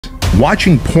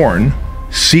Watching porn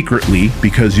secretly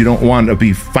because you don't want to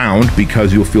be found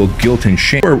because you'll feel guilt and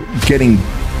shame, or getting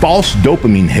false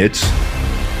dopamine hits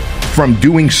from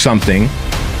doing something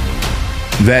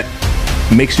that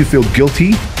makes you feel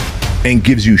guilty and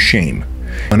gives you shame.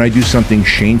 When I do something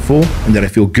shameful and that I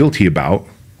feel guilty about,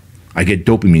 I get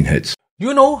dopamine hits.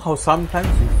 You know how sometimes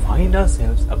we find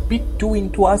ourselves a bit too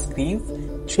into our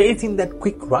screens, chasing that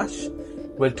quick rush?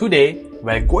 Well, today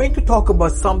we're going to talk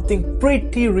about something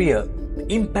pretty real, the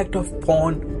impact of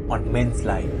porn on men's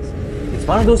lives. It's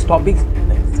one of those topics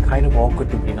that's kind of awkward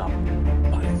to bring up,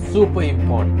 but it's super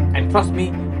important. And trust me,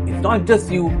 it's not just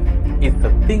you, it's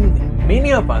the thing that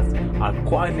many of us are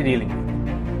quietly dealing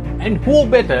with. And who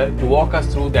better to walk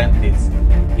us through than this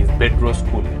is Bedros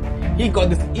Keuilian. He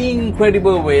got this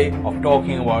incredible way of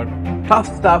talking about tough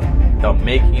stuff that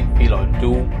making him feel all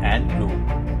doom and gloom.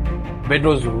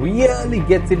 Bedros really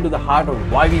gets into the heart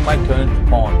of why we might turn to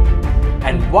porn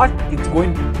and what it's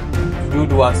going to do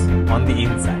to us on the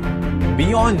inside.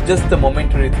 Beyond just the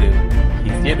momentary thrill,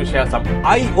 he's here to share some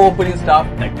eye-opening stuff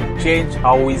that could change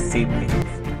how we see things.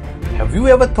 Have you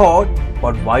ever thought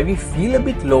about why we feel a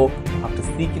bit low after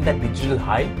seeking that digital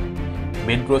high?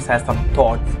 Bedros has some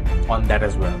thoughts on that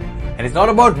as well. And it's not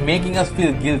about making us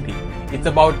feel guilty, it's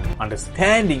about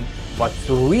understanding what's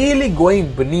really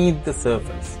going beneath the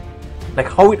surface. Like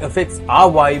how it affects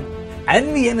our vibe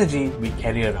and the energy we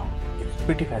carry around. It's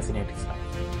pretty fascinating stuff.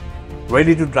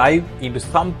 Ready to dive into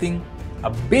something a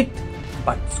bit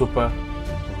but super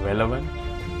relevant?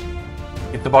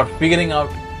 It's about figuring out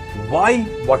why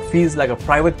what feels like a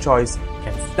private choice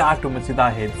can start to mess with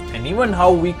our heads and even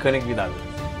how we connect with others.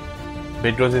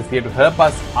 Bedros is here to help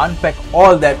us unpack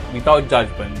all that without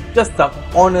judgment, just some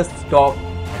honest talk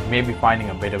and maybe finding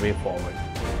a better way forward.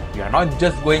 We are not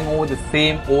just going over the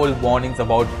same old warnings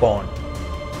about porn.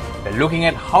 We're looking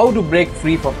at how to break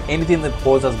free from anything that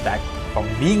holds us back from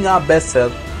being our best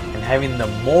self and having the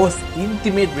most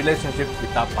intimate relationships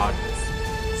with our partners.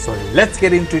 So let's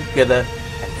get into it together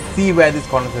and see where this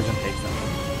conversation takes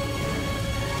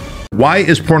us. Why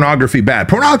is pornography bad?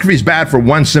 Pornography is bad for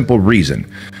one simple reason,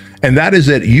 and that is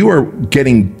that you are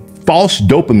getting false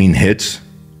dopamine hits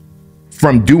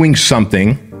from doing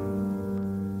something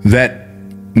that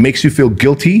makes you feel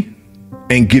guilty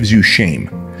and gives you shame.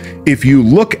 If you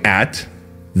look at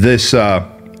this,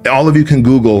 all of you can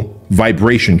Google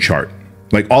vibration chart.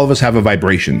 Like all of us have a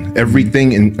vibration.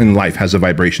 Everything in life has a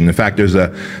vibration. In fact, there's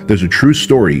a true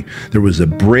story. There was a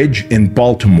bridge in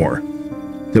Baltimore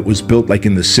that was built like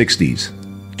in the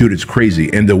 60s. Dude, it's crazy.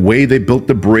 And the way they built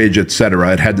the bridge,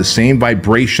 etc., it had the same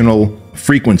vibrational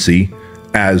frequency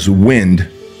as wind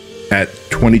at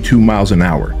 22 miles an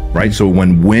hour, right? So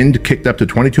when wind kicked up to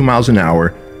 22 miles an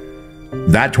hour,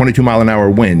 that 22 mile an hour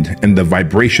wind and the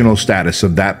vibrational status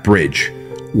of that bridge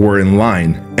were in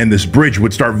line, and this bridge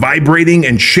would start vibrating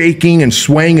and shaking and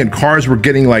swaying, and cars were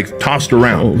getting like tossed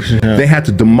around. Oh, yeah. They had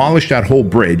to demolish that whole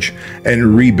bridge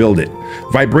and rebuild it.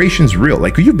 Vibration's real.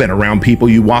 Like you've been around people,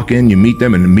 you walk in, you meet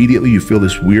them, and immediately you feel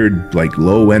this weird like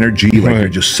low energy, like they're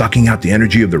just sucking out the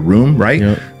energy of the room, right?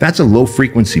 Yep. That's a low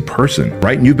frequency person,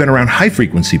 right? And you've been around high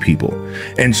frequency people.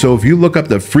 And so if you look up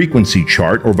the frequency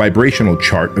chart or vibrational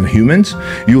chart of humans,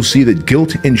 you'll see that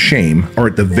guilt and shame are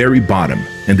at the very bottom,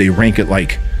 and they rank it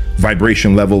like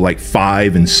vibration level like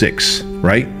 5 and 6,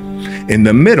 right? In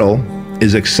the middle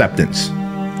is acceptance.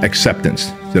 Acceptance,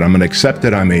 that I'm going to accept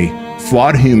that I'm a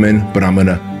flawed human, but I'm going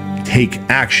to take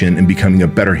action in becoming a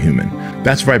better human.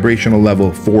 That's vibrational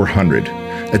level 400.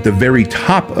 At the very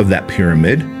top of that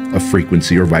pyramid of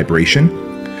frequency or vibration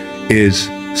is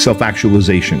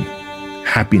self-actualization,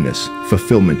 happiness,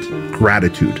 fulfillment,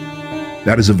 gratitude.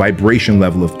 That is a vibration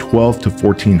level of 12 to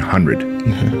 1400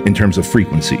 in terms of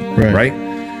frequency, right?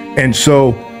 And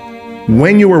so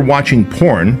when you are watching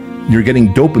porn, you're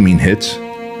getting dopamine hits,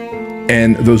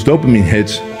 and those dopamine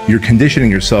hits, you're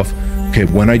conditioning yourself, okay,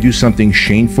 when I do something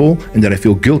shameful and that I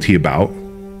feel guilty about,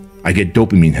 I get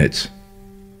dopamine hits.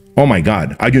 Oh my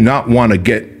God, I do not want to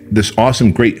get this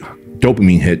awesome, great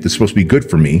dopamine hit that's supposed to be good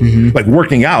for me. Like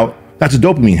working out, that's a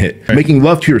dopamine hit. Right. Making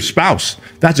love to your spouse,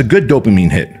 that's a good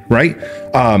dopamine hit, right?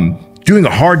 Doing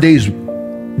a hard day's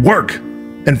work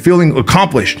and feeling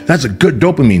accomplished, that's a good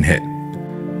dopamine hit.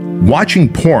 Watching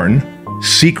porn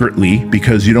secretly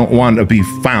because you don't want to be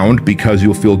found because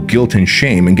you'll feel guilt and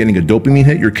shame and getting a dopamine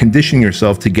hit, you're conditioning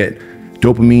yourself to get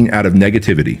dopamine out of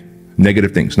negativity,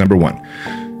 negative things, number one.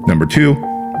 Number two,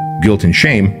 guilt and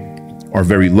shame are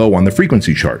very low on the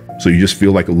frequency chart. So you just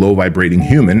feel like a low vibrating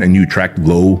human and you attract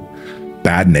low,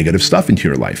 bad, negative stuff into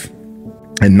your life.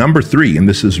 And number three, and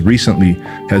this has recently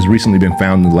been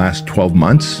found in the last 12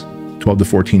 months, 12 to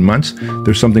 14 months,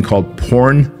 there's something called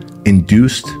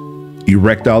porn-induced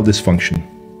erectile dysfunction.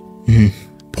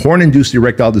 Porn-induced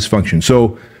erectile dysfunction.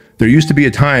 So there used to be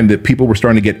a time that people were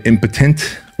starting to get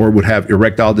impotent or would have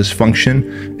erectile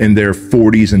dysfunction in their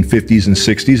 40s and 50s and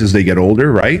 60s as they get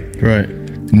older, right? Right.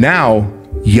 Now,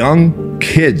 young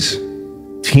kids,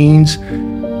 teens,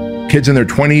 kids in their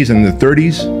 20s and their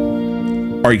 30s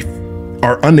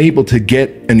are unable to get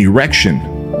an erection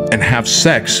and have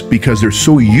sex because they're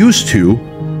so used to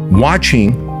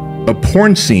watching a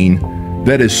porn scene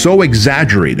that is so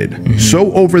exaggerated,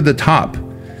 so over the top,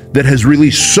 that has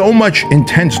released so much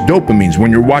intense dopamines when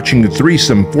you're watching a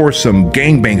threesome, foursome,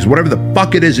 gangbangs, whatever the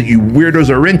fuck it is that you weirdos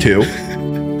are into.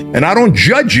 And I don't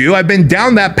judge you, I've been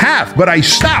down that path, but I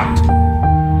stopped.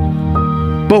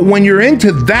 But when you're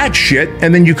into that shit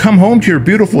and then you come home to your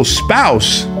beautiful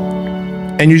spouse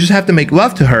and you just have to make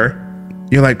love to her,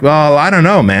 you're like, well, I don't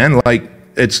know, man. Like,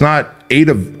 it's not 8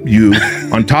 of you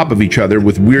on top of each other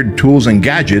with weird tools and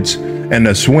gadgets and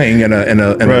a swing and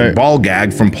a ball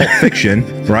gag from Pulp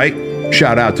Fiction, right?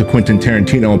 Shout out to Quentin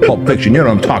Tarantino and Pulp Fiction. You know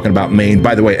what I'm talking about, Maine.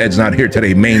 By the way, Ed's not here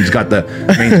today. Maine's got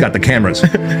the cameras.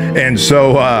 And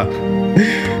so,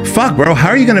 fuck, bro, how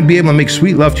are you gonna be able to make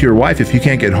sweet love to your wife if you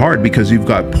can't get hard because you've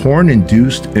got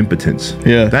porn-induced impotence?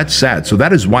 Yeah. That's sad. So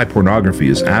that is why pornography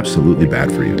is absolutely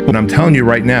bad for you. And I'm telling you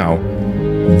right now,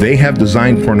 they have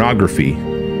designed pornography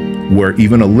where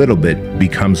even a little bit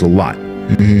becomes a lot.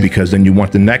 Because then you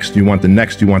want the next, you want the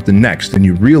next, you want the next, and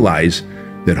you realize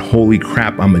that, holy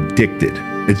crap, I'm addicted.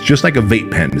 It's just like a vape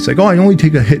pen. It's like, oh, I only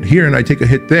take a hit here and I take a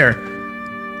hit there.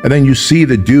 And then you see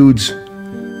the dudes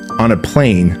on a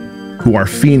plane who are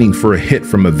fiending for a hit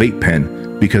from a vape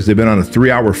pen because they've been on a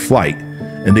 3-hour flight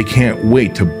and they can't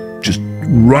wait to just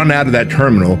run out of that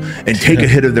terminal and take a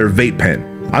hit of their vape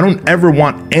pen. I don't ever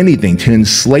want anything to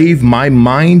enslave my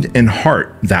mind and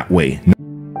heart that way.